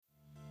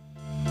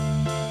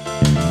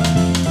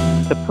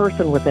The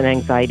person with an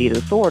anxiety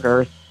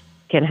disorder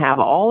can have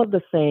all of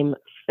the same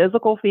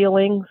physical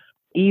feelings,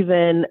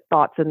 even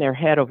thoughts in their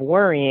head of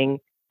worrying,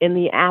 in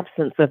the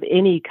absence of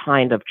any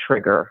kind of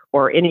trigger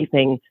or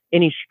anything,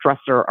 any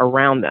stressor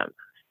around them.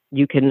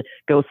 You can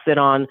go sit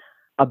on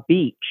a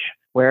beach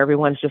where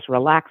everyone's just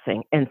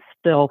relaxing and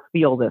still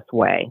feel this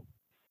way.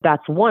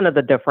 That's one of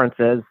the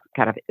differences,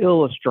 kind of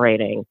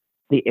illustrating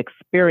the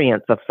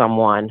experience of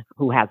someone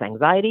who has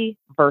anxiety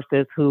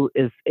versus who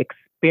is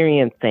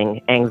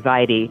experiencing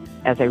anxiety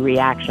as a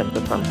reaction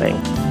to something.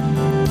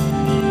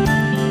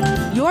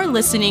 You're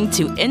listening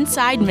to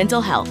Inside Mental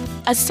Health,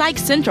 a Psych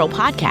Central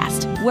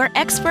podcast where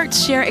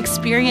experts share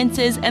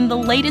experiences and the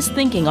latest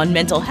thinking on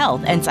mental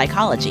health and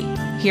psychology.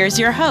 Here's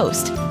your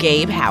host,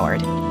 Gabe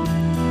Howard.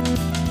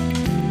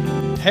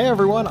 Hey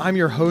everyone, I'm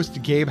your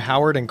host, Gabe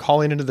Howard, and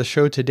calling into the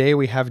show today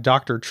we have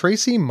Dr.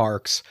 Tracy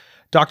Marks.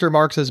 Dr.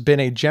 Marks has been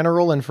a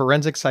general and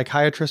forensic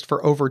psychiatrist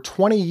for over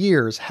 20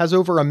 years, has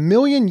over 1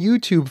 million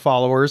YouTube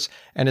followers,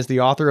 and is the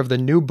author of the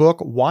new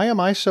book, Why Am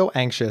I So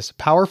Anxious?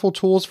 Powerful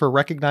Tools for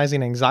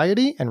Recognizing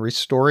Anxiety and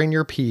Restoring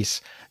Your Peace.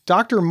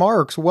 Dr.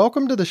 Marks,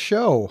 welcome to the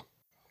show.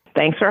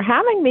 Thanks for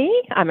having me.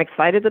 I'm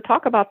excited to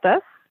talk about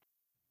this.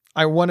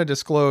 I want to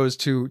disclose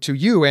to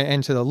you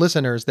and to the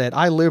listeners that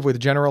I live with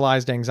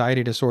generalized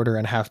anxiety disorder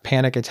and have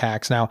panic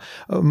attacks. Now,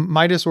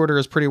 my disorder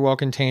is pretty well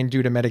contained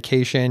due to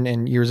medication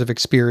and years of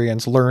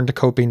experience, learned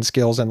coping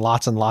skills, and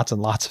lots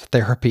of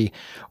therapy.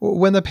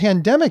 When the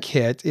pandemic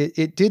hit,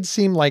 it did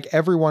seem like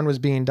everyone was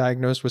being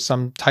diagnosed with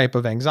some type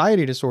of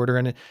anxiety disorder.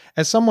 And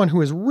as someone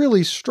who has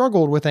really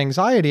struggled with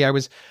anxiety, I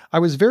was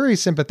very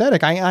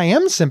sympathetic. I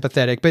am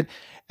sympathetic, but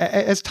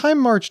as time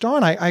marched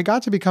on, I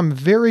got to become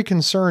very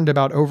concerned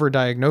about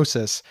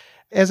overdiagnosis.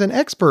 As an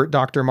expert,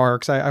 Dr.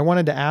 Marks, I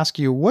wanted to ask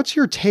you, what's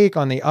your take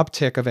on the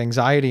uptick of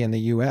anxiety in the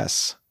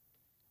U.S.?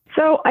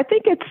 So I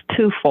think it's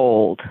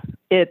twofold.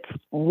 It's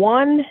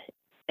one,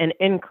 an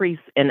increase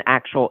in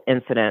actual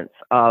incidence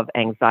of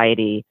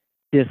anxiety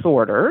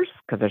disorders,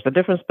 because there's a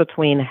difference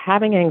between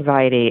having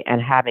anxiety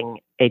and having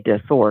a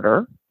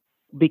disorder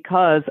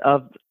because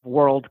of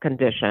world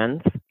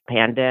conditions,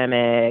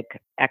 pandemic,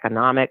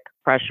 economic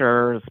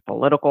pressures,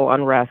 political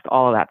unrest,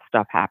 all of that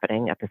stuff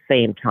happening at the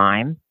same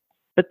time.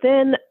 But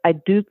then I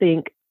do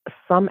think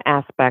some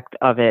aspect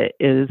of it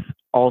is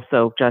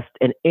also just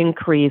an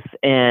increase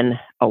in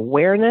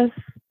awareness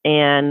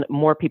and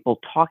more people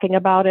talking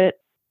about it.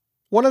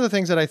 One of the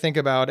things that I think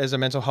about as a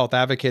mental health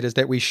advocate is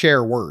that we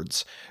share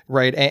words,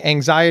 right?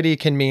 Anxiety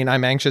can mean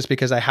I'm anxious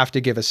because I have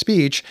to give a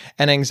speech,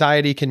 and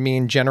anxiety can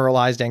mean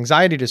generalized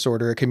anxiety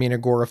disorder. It could mean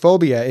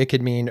agoraphobia. It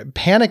could mean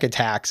panic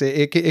attacks.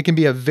 It can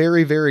be a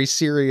very, very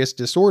serious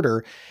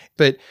disorder.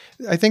 But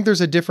I think there's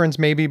a difference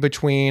maybe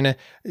between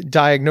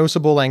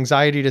diagnosable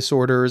anxiety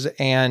disorders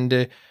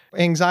and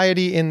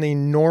anxiety in the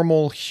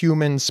normal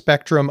human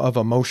spectrum of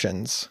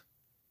emotions.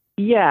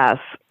 Yes,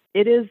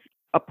 it is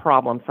a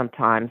problem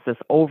sometimes, this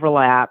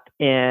overlap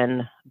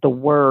in the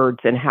words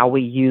and how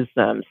we use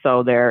them.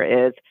 So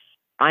there is,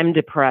 I'm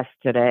depressed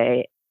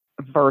today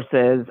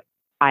versus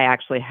I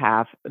actually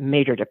have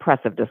major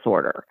depressive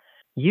disorder.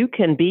 You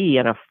can be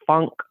in a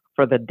funk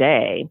for the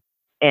day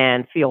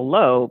and feel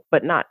low,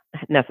 but not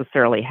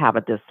necessarily have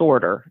a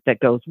disorder that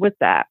goes with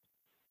that.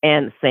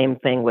 And same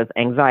thing with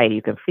anxiety.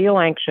 You can feel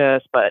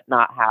anxious, but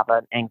not have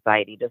an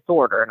anxiety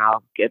disorder. And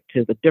I'll get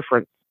to the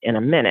difference in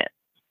a minute.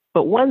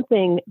 But one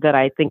thing that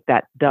I think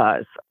that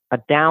does, a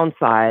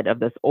downside of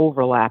this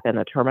overlap in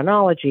the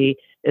terminology,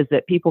 is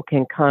that people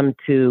can come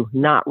to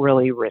not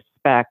really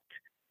respect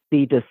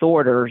the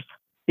disorders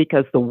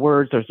because the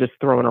words are just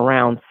thrown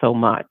around so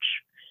much.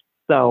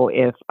 So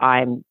if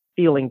I'm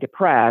feeling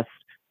depressed,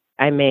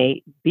 I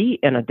may be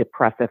in a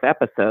depressive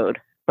episode,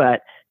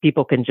 but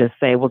people can just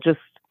say, well, just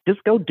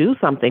go do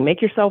something,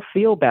 make yourself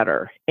feel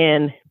better.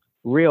 And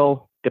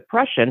real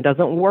depression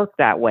doesn't work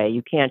that way.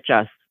 You can't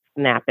just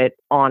snap it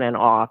on and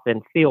off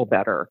and feel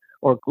better,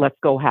 or let's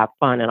go have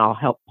fun and I'll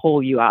help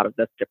pull you out of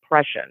this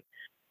depression.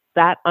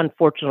 That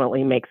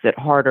unfortunately makes it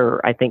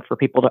harder, I think, for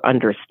people to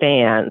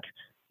understand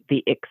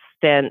the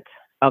extent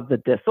of the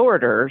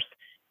disorders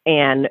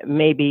and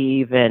maybe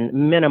even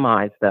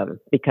minimize them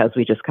because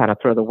we just kind of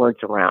throw the words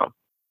around.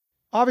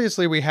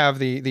 Obviously, we have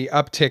the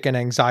uptick in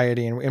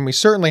anxiety, and we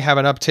certainly have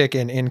an uptick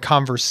in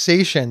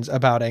conversations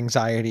about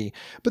anxiety.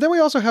 But then we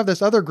also have this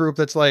other group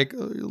that's like,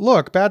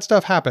 look, bad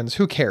stuff happens.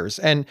 Who cares?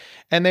 And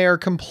they are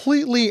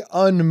completely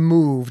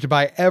unmoved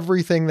by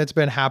everything that's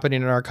been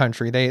happening in our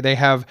country. They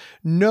have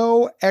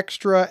no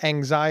extra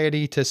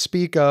anxiety to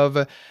speak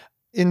of.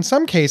 In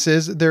some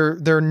cases,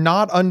 they're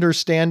not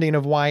understanding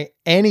of why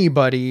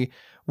anybody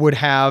would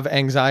have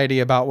anxiety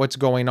about what's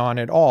going on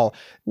at all.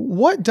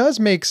 What does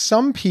make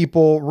some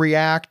people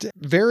react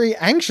very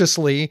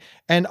anxiously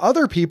and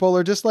other people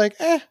are just like,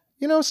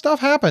 stuff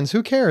happens.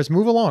 Who cares?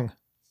 Move along.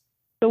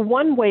 So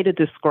one way to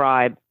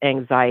describe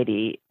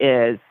anxiety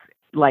is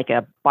like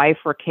a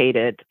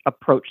bifurcated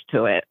approach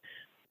to it.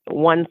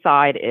 One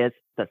side is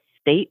the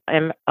state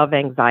of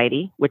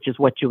anxiety, which is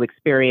what you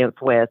experience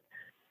with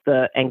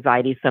the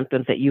anxiety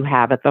symptoms that you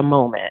have at the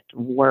moment,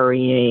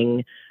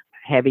 worrying,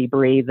 heavy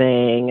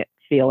breathing,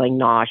 feeling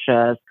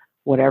nauseous,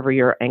 whatever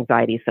your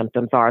anxiety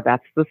symptoms are.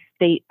 That's the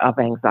state of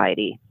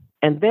anxiety.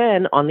 And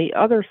then on the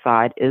other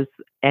side is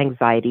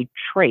anxiety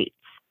traits.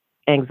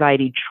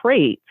 Anxiety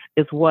traits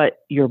is what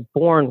you're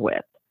born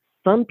with.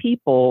 Some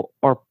people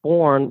are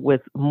born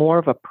with more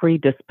of a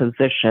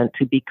predisposition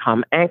to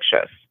become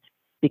anxious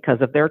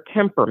because of their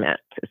temperament.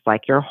 It's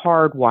like your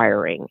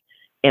hardwiring.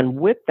 And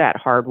with that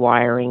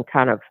hardwiring,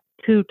 kind of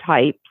two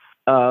types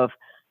of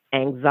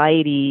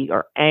anxiety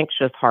or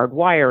anxious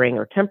hardwiring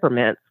or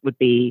temperaments would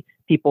be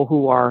people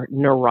who are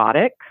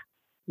neurotic,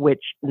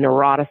 which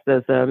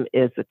neuroticism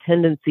is a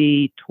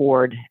tendency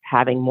toward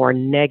having more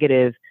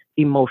negative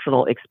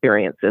emotional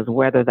experiences,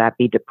 whether that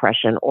be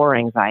depression or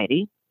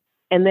anxiety.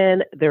 And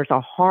then there's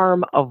a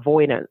harm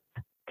avoidance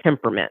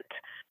temperament,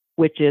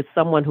 which is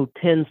someone who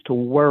tends to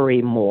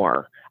worry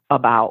more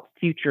about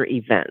future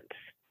events.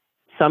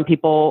 Some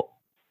people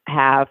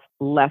have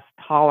less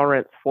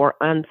tolerance for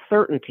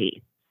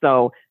uncertainty.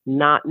 So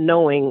not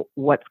knowing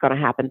what's going to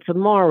happen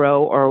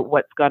tomorrow or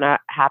what's going to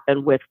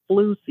happen with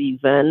flu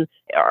season,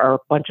 or a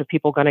bunch of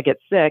people going to get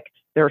sick.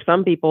 There are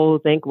some people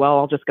who think, well,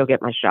 I'll just go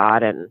get my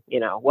shot and,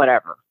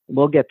 whatever.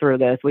 We'll get through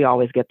this. We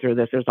always get through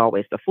this. There's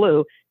always the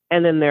flu.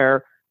 And then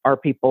there are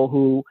people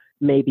who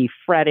may be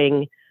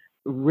fretting,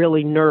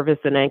 really nervous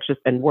and anxious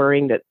and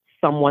worrying that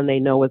someone they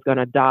know is going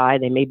to die.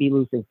 They may be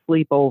losing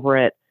sleep over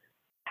it.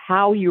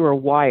 How you are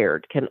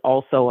wired can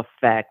also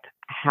affect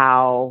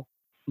how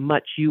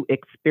much you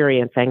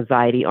experience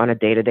anxiety on a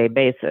day-to-day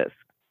basis.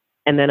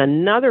 And then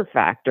another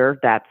factor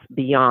that's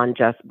beyond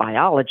just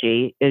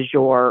biology is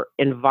your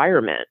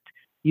environment.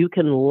 You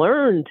can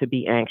learn to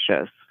be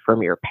anxious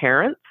from your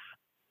parents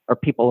or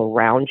people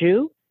around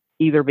you,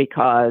 either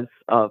because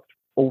of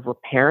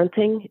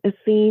overparenting is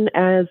seen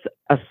as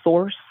a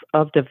source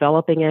of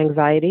developing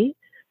anxiety,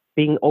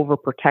 being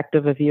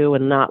overprotective of you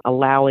and not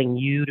allowing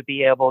you to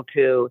be able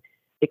to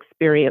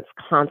experience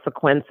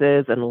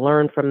consequences and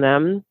learn from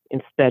them.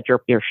 Instead,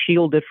 you're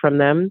shielded from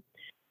them.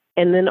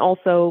 And then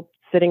also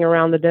sitting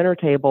around the dinner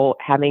table,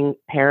 having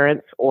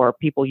parents or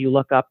people you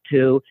look up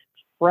to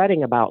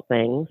fretting about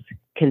things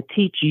can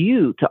teach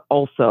you to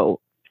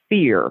also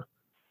fear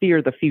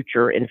the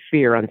future and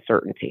fear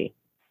uncertainty.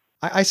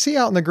 I see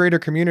out in the greater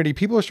community,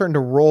 people are starting to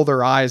roll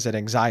their eyes at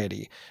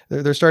anxiety.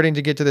 They're starting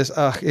to get to this,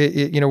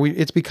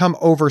 it's become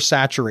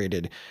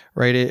oversaturated,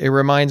 right? It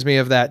reminds me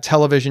of that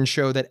television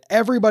show that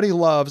everybody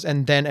loves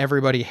and then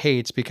everybody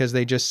hates because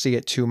they just see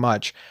it too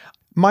much.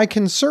 My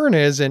concern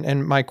is,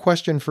 and my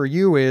question for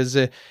you is,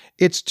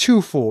 it's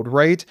twofold,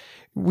 right?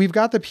 We've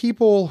got the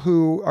people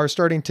who are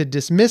starting to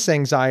dismiss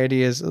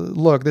anxiety as,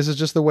 look, this is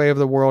just the way of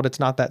the world. It's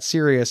not that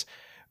serious.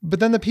 But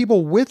then the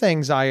people with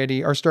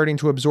anxiety are starting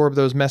to absorb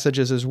those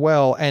messages as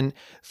well and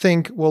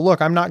think, well,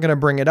 look, I'm not going to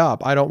bring it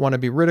up. I don't want to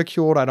be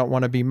ridiculed. I don't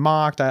want to be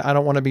mocked. I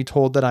don't want to be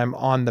told that I'm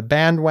on the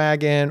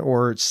bandwagon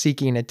or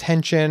seeking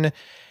attention.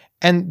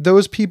 And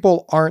those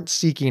people aren't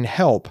seeking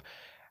help.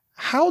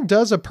 How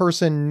does a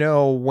person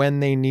know when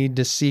they need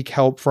to seek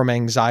help from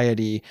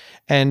anxiety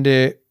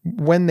and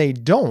when they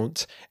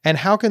don't? And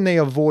how can they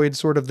avoid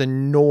sort of the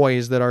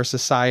noise that our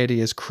society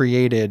has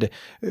created?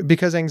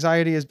 Because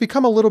anxiety has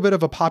become a little bit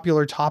of a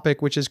popular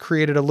topic, which has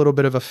created a little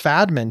bit of a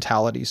fad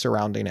mentality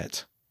surrounding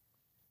it.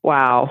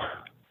 Wow.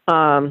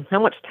 How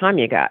much time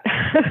you got?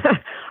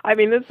 I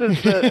mean, this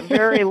is a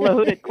very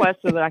loaded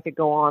question that I could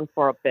go on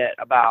for a bit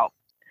about.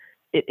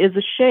 It is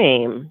a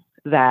shame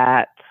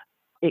that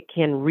it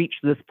can reach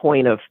this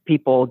point of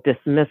people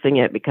dismissing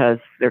it because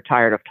they're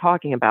tired of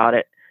talking about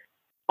it.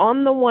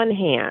 On the one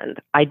hand,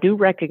 I do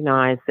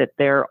recognize that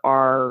there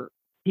are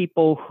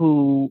people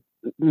who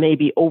may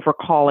be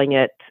overcalling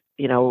it,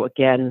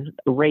 again,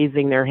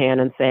 raising their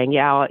hand and saying,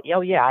 I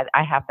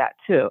have that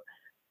too.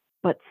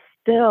 But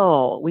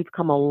still, we've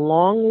come a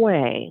long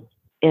way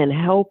in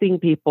helping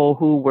people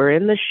who were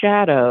in the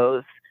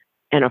shadows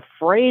and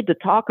afraid to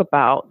talk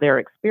about their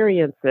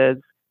experiences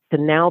to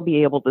now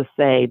be able to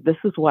say, this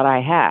is what I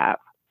have.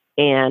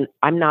 And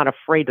I'm not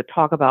afraid to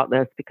talk about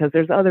this because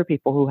there's other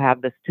people who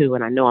have this too.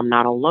 And I know I'm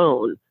not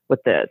alone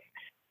with this.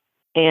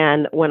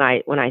 And when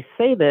I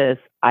say this,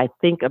 I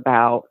think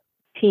about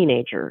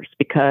teenagers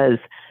because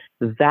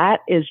that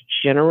is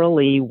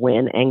generally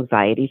when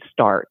anxiety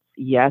starts.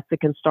 Yes,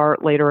 it can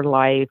start later in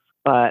life,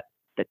 but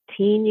the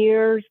teen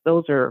years,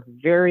 those are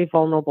very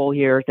vulnerable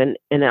years. And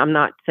I'm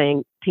not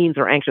saying teens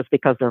are anxious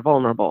because they're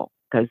vulnerable,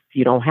 because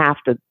you don't have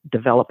to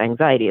develop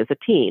anxiety as a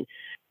teen,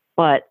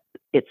 but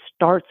it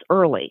starts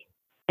early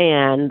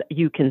and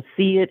you can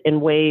see it in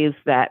ways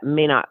that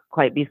may not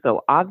quite be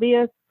so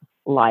obvious,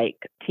 like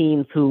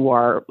teens who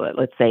are,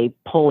 let's say,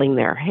 pulling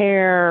their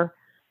hair,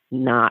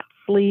 not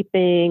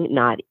sleeping,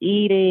 not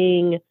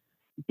eating,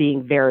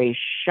 being very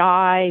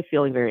shy,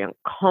 feeling very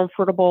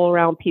uncomfortable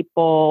around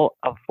people,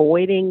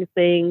 avoiding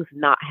things,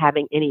 not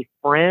having any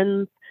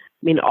friends.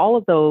 I mean, all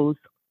of those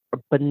are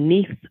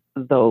beneath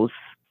those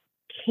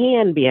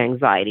can be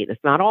anxiety.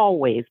 It's not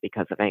always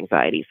because of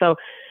anxiety. So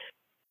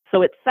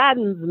it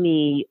saddens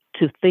me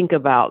to think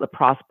about the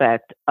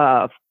prospect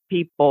of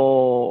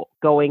people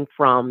going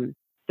from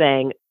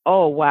saying,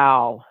 oh,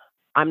 wow,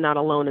 I'm not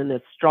alone in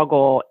this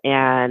struggle,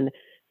 and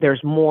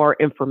there's more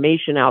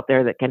information out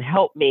there that can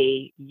help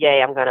me.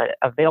 Yay, I'm going to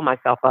avail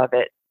myself of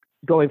it.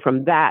 Going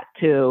from that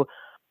to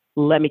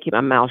let me keep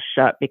my mouth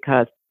shut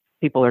because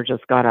people are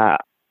just going to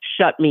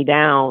shut me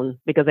down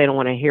because they don't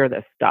want to hear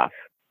this stuff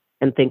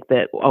and think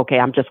that, okay,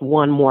 I'm just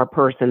one more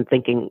person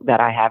thinking that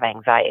I have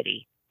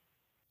anxiety.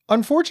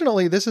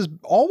 Unfortunately, this has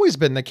always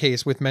been the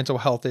case with mental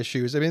health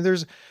issues. I mean,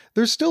 there's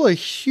still a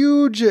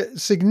huge,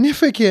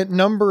 significant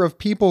number of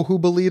people who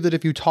believe that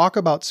if you talk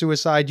about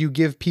suicide, you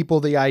give people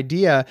the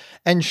idea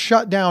and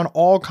shut down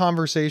all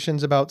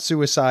conversations about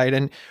suicide.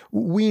 And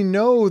we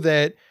know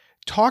that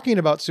talking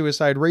about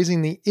suicide,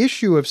 raising the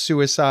issue of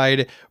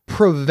suicide,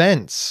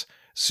 prevents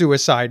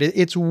suicide.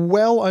 It's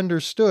well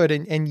understood,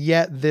 and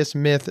yet this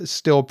myth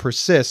still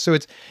persists. So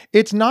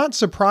it's not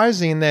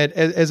surprising that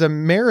as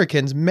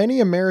Americans, many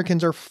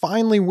Americans are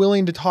finally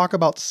willing to talk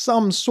about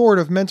some sort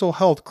of mental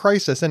health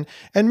crisis. And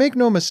make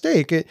no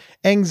mistake,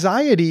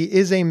 anxiety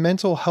is a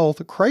mental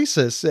health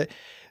crisis.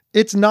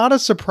 It's not a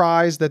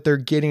surprise that they're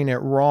getting it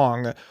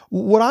wrong.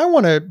 What I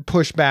want to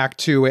push back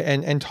to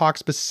and talk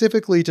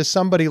specifically to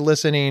somebody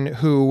listening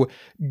who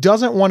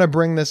doesn't want to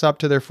bring this up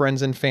to their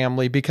friends and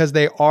family because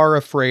they are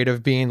afraid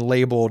of being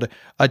labeled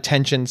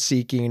attention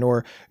seeking,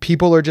 or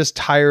people are just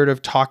tired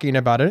of talking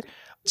about it.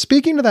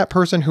 Speaking to that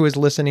person who is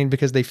listening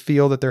because they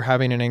feel that they're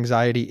having an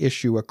anxiety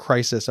issue, a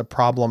crisis, a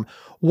problem,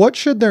 what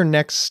should their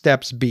next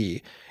steps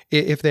be?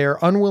 If they are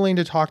unwilling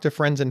to talk to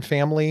friends and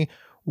family,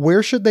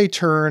 where should they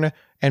turn?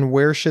 And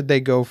where should they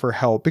go for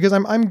help? Because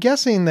I'm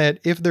guessing that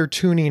if they're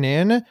tuning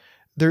in,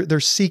 they're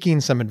seeking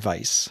some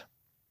advice.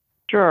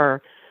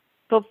 Sure.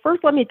 So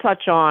first, let me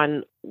touch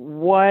on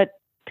what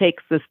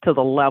takes this to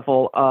the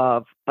level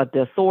of a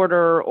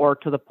disorder, or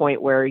to the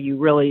point where you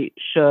really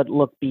should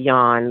look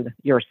beyond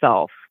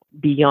yourself,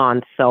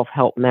 beyond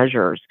self-help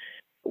measures.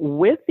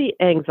 With the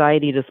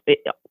anxiety,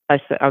 I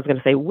was going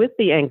to say with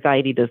the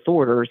anxiety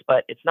disorders,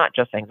 but it's not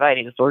just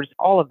anxiety disorders,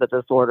 all of the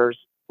disorders.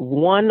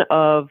 One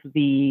of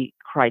the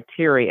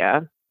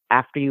criteria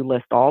after you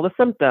list all the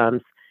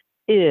symptoms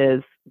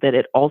is that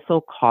it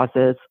also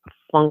causes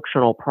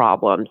functional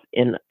problems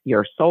in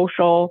your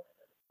social,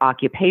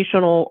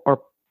 occupational, or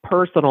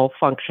personal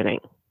functioning,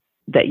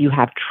 that you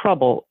have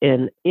trouble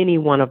in any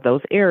one of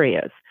those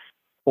areas.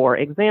 For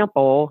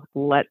example,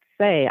 let's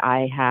say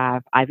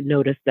I've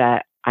noticed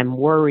that I'm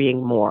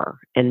worrying more,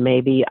 and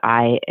maybe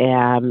I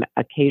am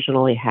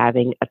occasionally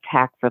having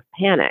attacks of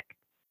panic,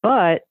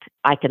 but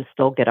I can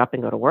still get up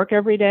and go to work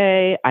every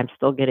day. I'm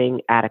still getting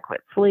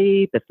adequate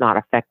sleep. It's not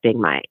affecting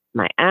my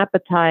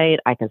appetite.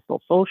 I can still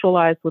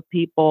socialize with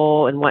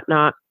people and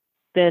whatnot.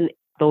 Then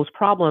those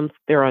problems,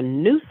 they're a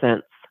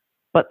nuisance,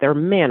 but they're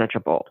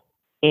manageable.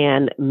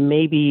 And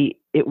maybe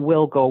it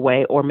will go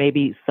away, or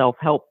maybe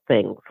self-help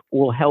things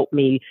will help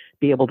me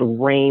be able to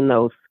rein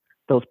those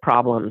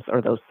problems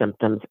or those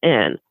symptoms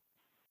in,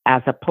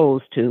 as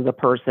opposed to the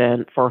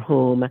person for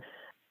whom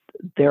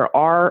there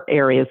are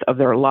areas of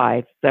their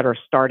life that are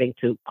starting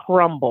to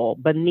crumble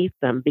beneath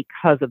them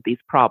because of these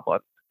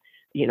problems.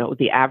 You know,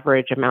 the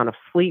average amount of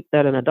sleep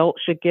that an adult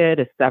should get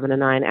is 7 to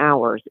 9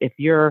 hours. If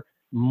you're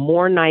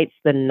more nights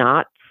than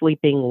not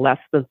sleeping less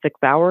than 6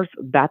 hours,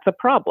 that's a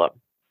problem.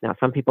 Now,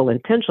 some people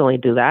intentionally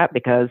do that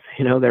because,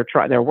 you know,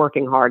 they're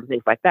working hard and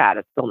things like that.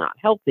 It's still not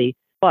healthy,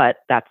 but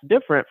that's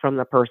different from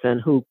the person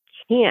who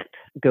can't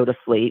go to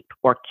sleep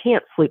or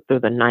can't sleep through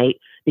the night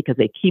because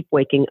they keep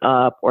waking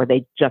up, or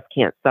they just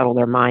can't settle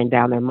their mind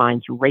down. Their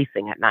mind's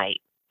racing at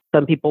night.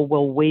 Some people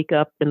will wake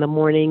up in the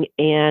morning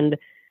and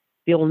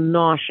feel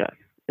nauseous,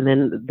 and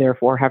then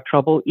therefore have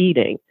trouble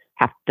eating,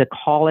 have to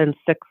call in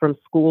sick from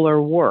school or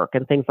work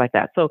and things like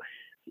that. So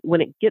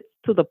when it gets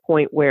to the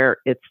point where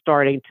it's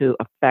starting to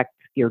affect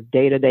your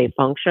day-to-day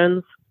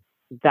functions,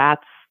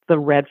 that's the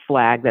red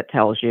flag that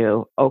tells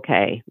you,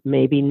 okay,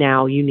 maybe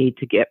now you need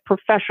to get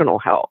professional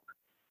help.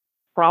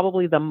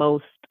 Probably the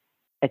most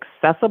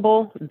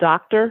accessible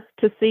doctor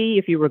to see,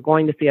 if you were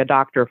going to see a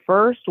doctor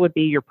first, would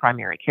be your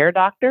primary care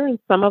doctor. And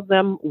some of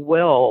them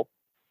will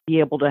be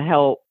able to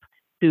help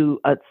to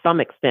some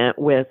extent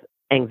with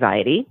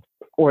anxiety,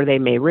 or they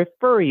may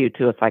refer you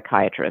to a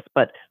psychiatrist.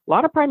 But a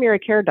lot of primary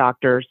care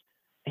doctors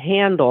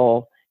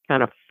handle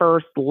kind of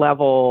first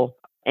level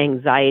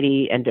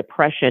anxiety and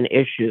depression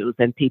issues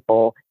in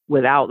people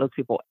without those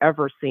people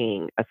ever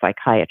seeing a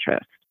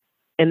psychiatrist.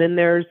 And then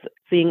there's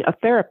seeing a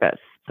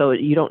therapist. So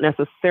you don't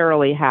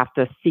necessarily have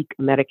to seek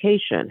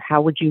medication.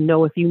 How would you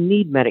know if you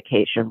need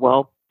medication?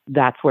 Well,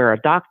 that's where a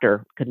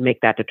doctor could make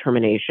that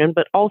determination,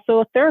 but also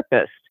a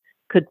therapist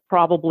could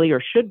probably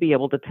or should be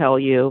able to tell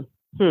you,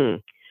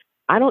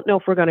 I don't know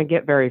if we're going to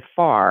get very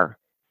far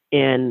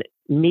in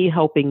me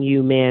helping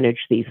you manage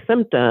these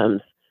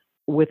symptoms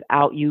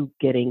without you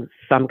getting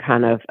some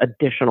kind of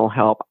additional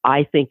help.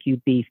 I think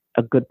you'd be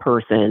a good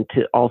person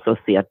to also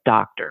see a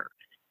doctor.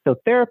 So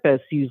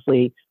therapists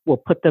usually will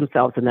put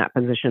themselves in that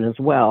position as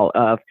well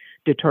of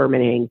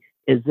determining,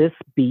 is this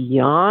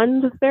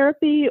beyond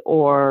therapy,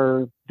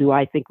 or do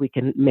I think we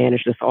can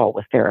manage this all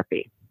with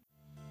therapy?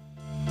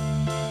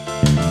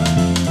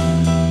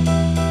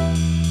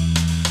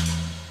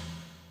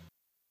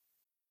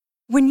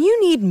 When you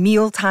need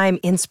mealtime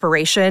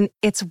inspiration,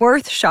 it's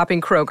worth shopping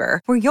Kroger,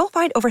 where you'll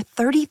find over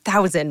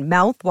 30,000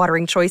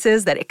 mouth-watering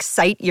choices that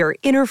excite your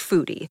inner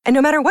foodie. And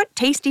no matter what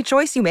tasty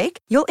choice you make,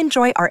 you'll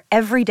enjoy our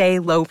everyday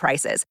low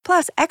prices,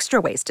 plus extra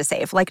ways to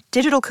save, like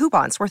digital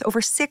coupons worth over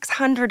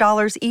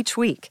 $600 each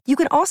week. You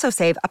can also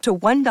save up to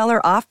 $1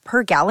 off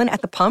per gallon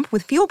at the pump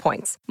with fuel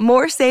points.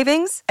 More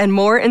savings and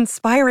more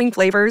inspiring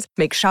flavors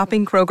make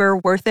shopping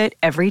Kroger worth it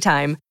every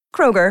time.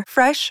 Kroger,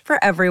 fresh for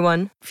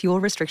everyone.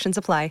 Fuel restrictions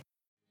apply.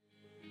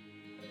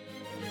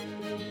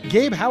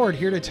 Gabe Howard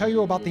here to tell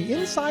you about the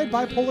Inside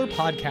Bipolar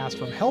podcast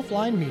from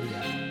Healthline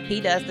Media.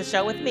 He does the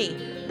show with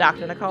me,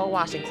 Dr. Nicole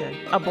Washington,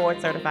 a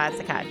board-certified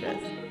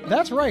psychiatrist.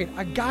 That's right,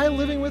 a guy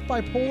living with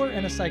bipolar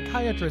and a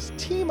psychiatrist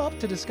team up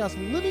to discuss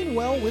living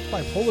well with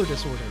bipolar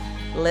disorder.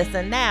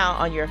 Listen now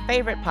on your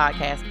favorite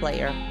podcast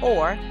player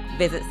or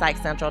visit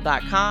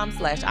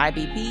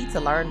psychcentral.com/IBP to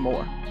learn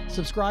more.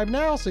 Subscribe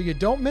now so you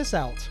don't miss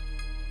out.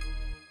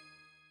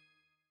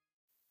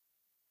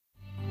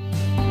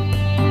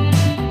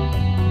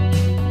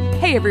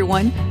 Hey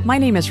everyone, my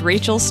name is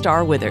Rachel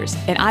Starr Withers,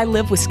 and I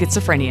live with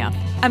schizophrenia.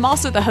 I'm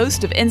also the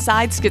host of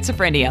Inside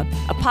Schizophrenia,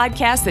 a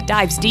podcast that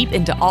dives deep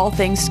into all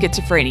things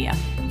schizophrenia,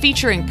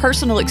 featuring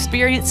personal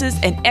experiences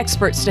and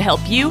experts to help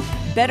you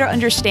better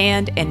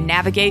understand and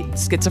navigate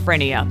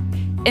schizophrenia.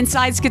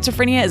 Inside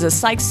Schizophrenia is a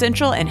Psych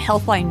Central and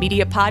Healthline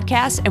Media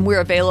podcast, and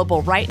we're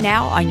available right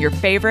now on your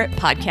favorite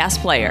podcast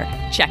player.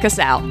 Check us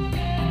out.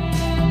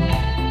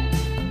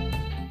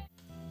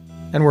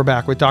 And we're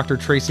back with Dr.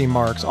 Tracy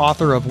Marks,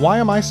 author of Why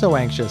Am I So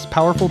Anxious?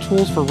 Powerful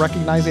Tools for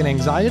Recognizing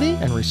Anxiety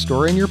and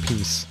Restoring Your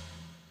Peace.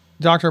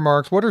 Dr.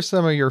 Marks, what are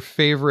some of your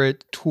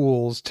favorite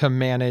tools to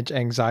manage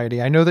anxiety?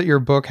 I know that your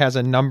book has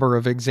a number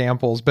of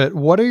examples, but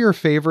what are your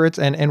favorites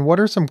and what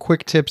are some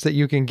quick tips that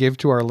you can give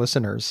to our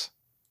listeners?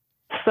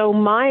 So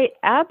my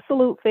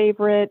absolute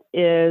favorite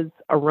is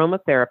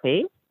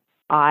aromatherapy.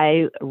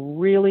 I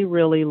really,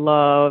 really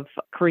love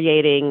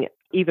creating,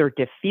 either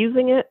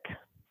diffusing it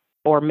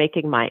or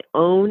making my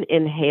own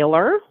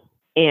inhaler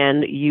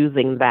and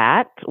using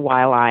that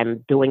while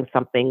I'm doing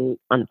something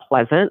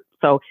unpleasant.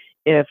 So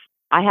if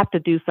I have to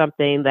do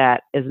something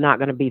that is not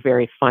going to be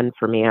very fun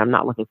for me, I'm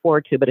not looking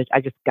forward to, but I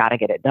just got to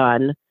get it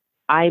done,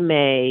 I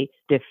may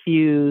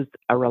diffuse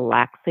a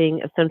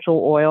relaxing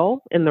essential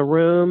oil in the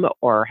room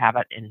or have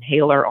an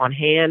inhaler on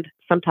hand.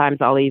 Sometimes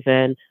I'll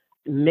even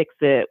mix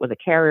it with a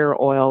carrier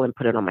oil and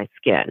put it on my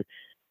skin.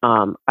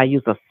 I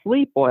use a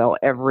sleep oil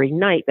every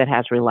night that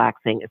has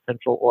relaxing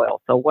essential oil.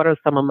 So what are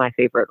some of my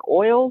favorite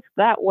oils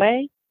that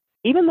way?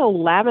 Even though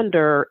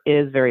lavender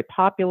is very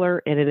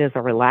popular and it is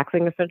a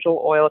relaxing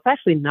essential oil, it's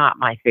actually not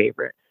my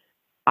favorite.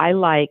 I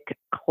like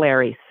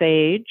clary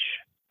sage.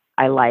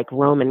 I like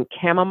Roman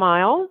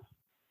chamomile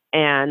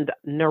and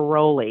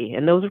neroli.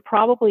 And those are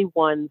probably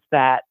ones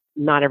that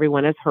not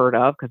everyone has heard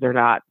of because they're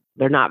not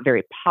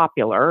very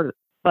popular,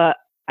 but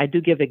I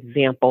do give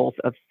examples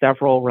of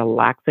several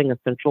relaxing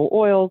essential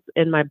oils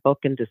in my book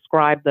and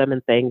describe them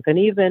and things, and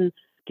even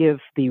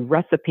give the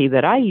recipe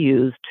that I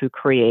use to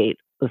create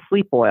the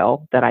sleep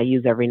oil that I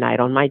use every night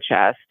on my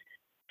chest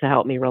to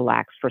help me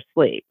relax for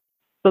sleep.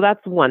 So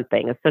that's one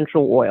thing.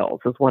 Essential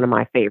oils is one of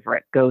my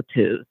favorite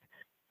go-tos.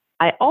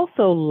 I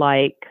also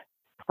like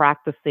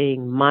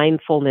practicing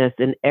mindfulness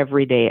in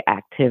everyday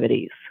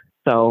activities.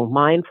 So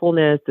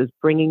mindfulness is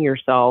bringing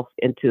yourself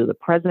into the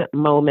present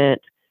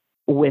moment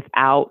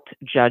without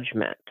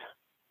judgment.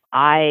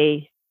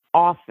 I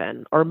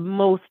often, or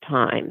most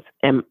times,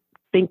 am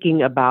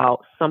thinking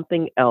about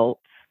something else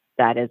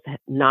that is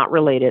not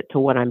related to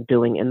what I'm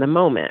doing in the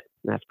moment.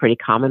 And that's pretty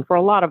common for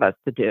a lot of us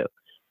to do.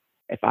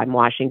 If I'm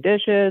washing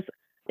dishes,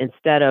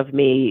 instead of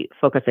me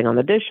focusing on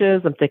the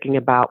dishes, I'm thinking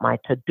about my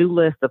to-do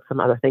list of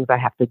some other things I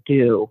have to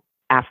do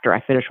after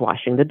I finish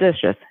washing the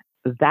dishes.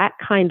 That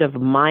kind of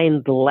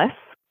mindless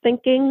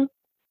thinking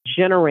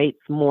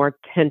generates more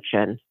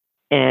tension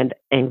and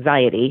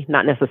anxiety.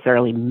 Not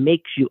necessarily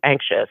makes you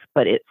anxious,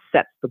 but it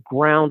sets the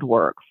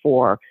groundwork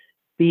for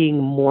being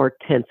more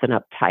tense and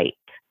uptight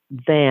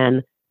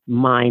than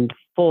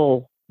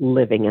mindful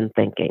living and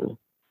thinking.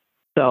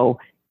 So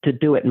to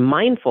do it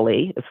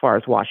mindfully, as far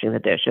as washing the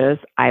dishes,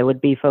 I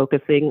would be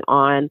focusing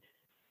on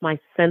my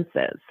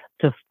senses,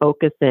 to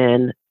focus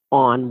in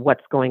on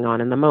what's going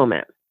on in the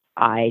moment.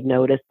 I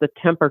notice the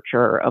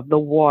temperature of the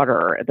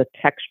water, the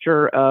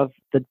texture of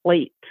the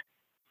plate.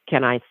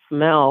 Can I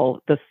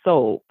smell the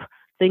soap?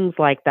 Things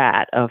like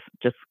that, of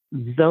just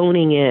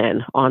zoning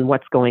in on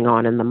what's going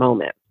on in the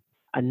moment.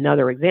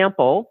 Another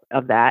example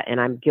of that,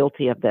 and I'm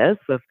guilty of this,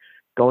 of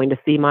going to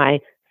see my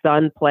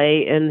son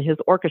play in his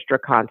orchestra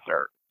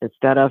concert.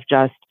 Instead of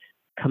just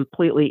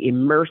completely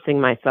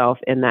immersing myself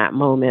in that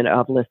moment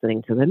of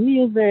listening to the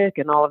music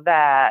and all of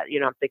that,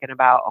 I'm thinking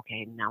about,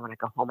 okay, now when I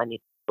go home, I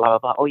need blah, blah,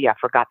 blah. Oh yeah, I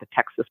forgot to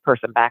text this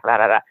person back, blah,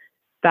 blah, blah.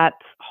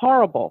 That's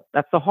horrible.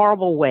 That's a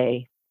horrible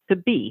way to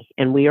be.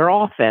 And we are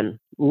often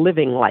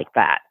living like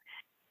that.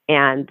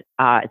 And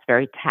it's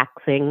very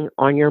taxing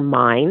on your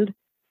mind,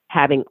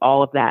 having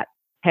all of that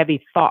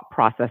heavy thought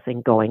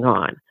processing going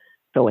on.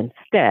 So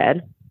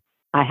instead,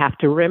 I have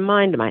to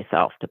remind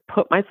myself to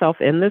put myself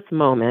in this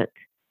moment,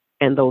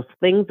 and those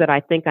things that I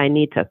think I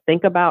need to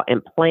think about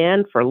and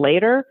plan for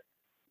later,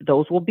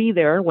 those will be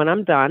there when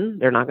I'm done.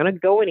 They're not going to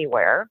go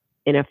anywhere.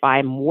 And if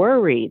I'm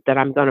worried that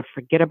I'm going to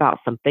forget about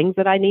some things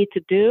that I need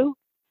to do,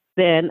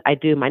 then I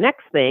do my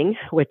next thing,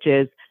 which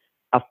is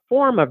a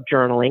form of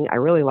journaling. I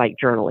really like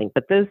journaling,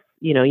 but this,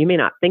 you may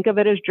not think of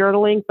it as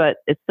journaling, but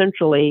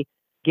essentially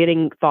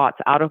getting thoughts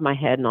out of my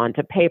head and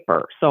onto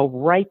paper. So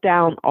write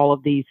down all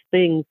of these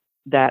things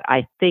that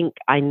I think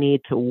I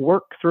need to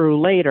work through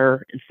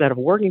later instead of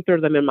working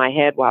through them in my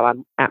head while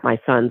I'm at my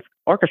son's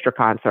orchestra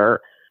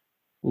concert.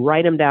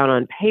 Write them down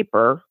on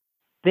paper.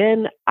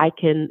 Then I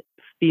can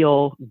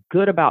feel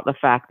good about the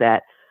fact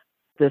that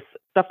this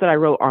stuff that I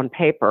wrote on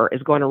paper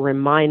is going to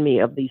remind me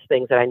of these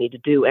things that I need to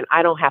do. And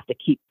I don't have to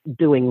keep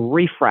doing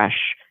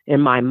refresh in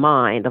my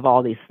mind of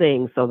all these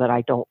things so that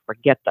I don't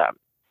forget them.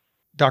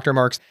 Dr.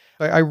 Marks,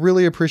 I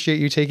really appreciate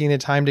you taking the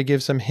time to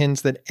give some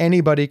hints that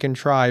anybody can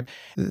try.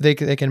 They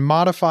can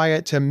modify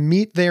it to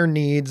meet their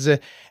needs.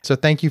 So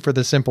thank you for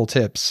the simple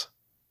tips.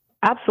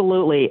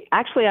 Absolutely.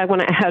 Actually, I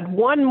want to add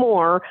one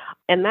more,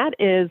 and that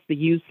is the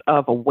use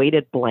of a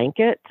weighted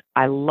blanket.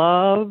 I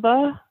love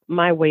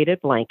my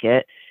weighted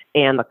blanket,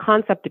 and the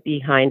concept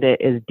behind it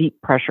is deep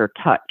pressure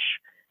touch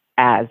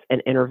as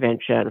an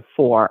intervention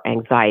for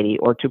anxiety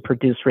or to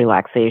produce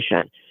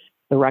relaxation.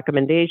 The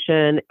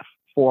recommendation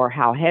for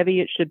how heavy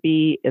it should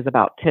be is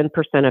about 10%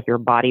 of your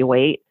body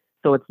weight.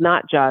 So it's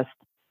not just,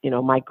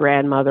 my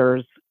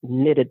grandmother's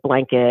knitted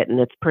blanket and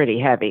it's pretty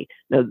heavy.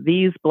 No,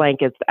 these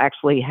blankets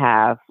actually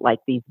have like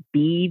these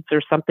beads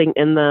or something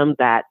in them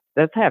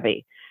that's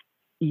heavy.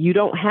 You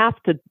don't have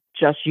to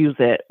just use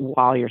it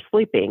while you're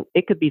sleeping.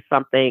 It could be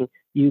something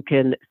you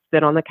can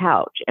sit on the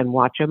couch and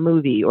watch a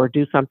movie or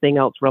do something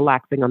else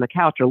relaxing on the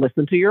couch or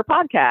listen to your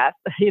podcast,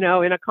 in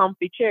a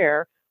comfy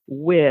chair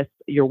with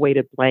your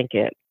weighted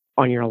blanket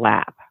on your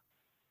lap.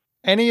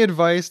 Any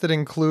advice that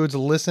includes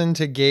listen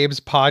to Gabe's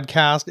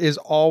podcast is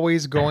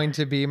always going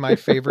to be my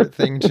favorite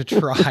thing to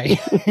try.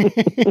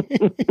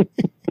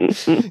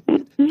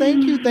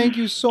 Thank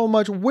you so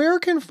much. Where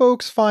can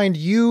folks find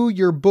you,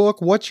 your book?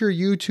 What's your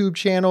YouTube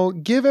channel?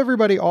 Give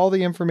everybody all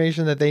the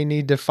information that they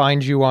need to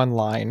find you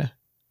online.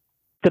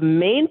 The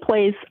main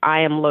place I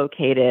am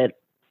located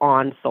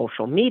on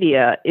social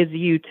media is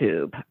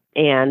YouTube.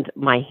 And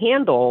my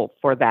handle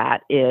for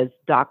that is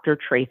Dr.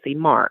 Tracy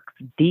Marks,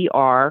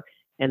 Dr.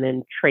 and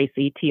then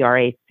Tracy,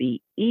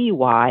 Tracey,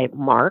 Marks,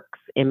 Marks.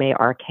 And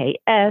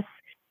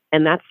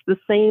that's the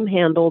same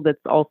handle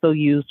that's also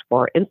used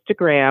for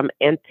Instagram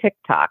and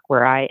TikTok,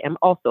 where I am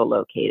also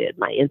located.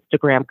 My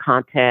Instagram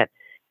content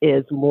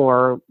is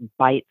more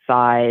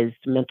bite-sized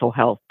mental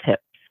health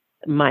tips.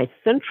 My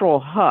central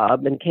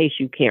hub, in case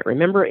you can't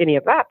remember any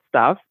of that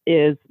stuff,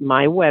 is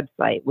my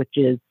website, which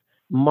is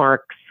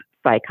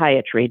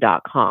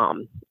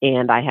markspsychiatry.com.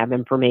 And I have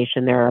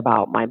information there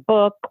about my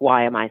book,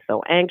 Why Am I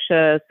So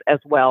Anxious, as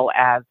well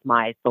as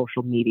my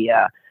social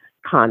media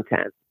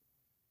content.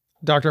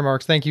 Dr.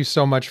 Marks, thank you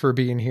so much for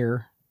being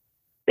here.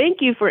 Thank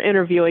you for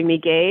interviewing me,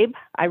 Gabe.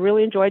 I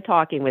really enjoyed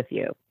talking with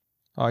you.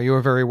 Oh, you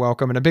are very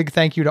welcome. And a big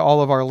thank you to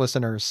all of our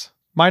listeners.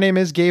 My name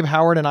is Gabe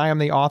Howard, and I am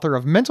the author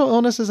of Mental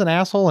Illness is an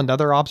Asshole and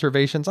Other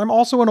Observations. I'm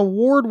also an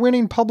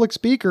award-winning public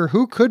speaker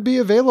who could be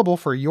available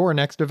for your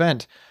next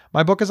event.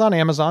 My book is on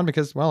Amazon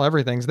because, well,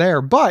 everything's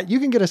there, but you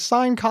can get a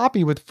signed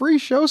copy with free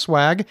show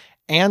swag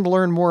and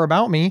learn more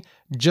about me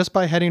just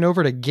by heading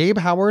over to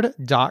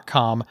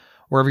gabehoward.com.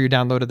 Wherever you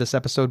downloaded this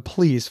episode,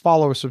 please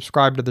follow or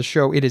subscribe to the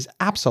show. It is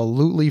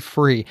absolutely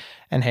free.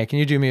 And hey, can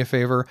you do me a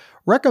favor?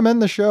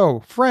 Recommend the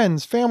show.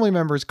 Friends, family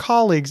members,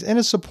 colleagues, in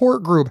a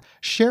support group.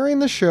 Sharing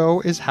the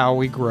show is how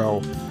we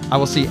grow. I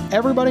will see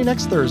everybody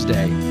next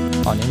Thursday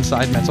on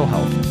Inside Mental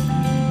Health.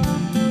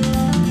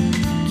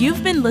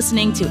 You've been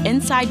listening to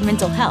Inside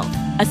Mental Health,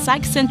 a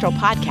Psych Central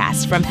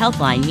podcast from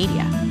Healthline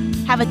Media.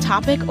 Have a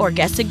topic or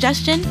guest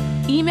suggestion?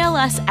 Email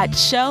us at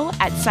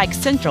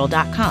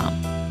show@psychcentral.com.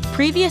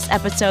 Previous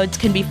episodes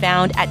can be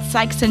found at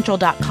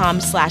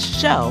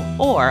psychcentral.com/show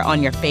or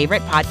on your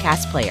favorite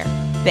podcast player.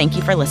 Thank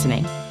you for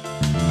listening.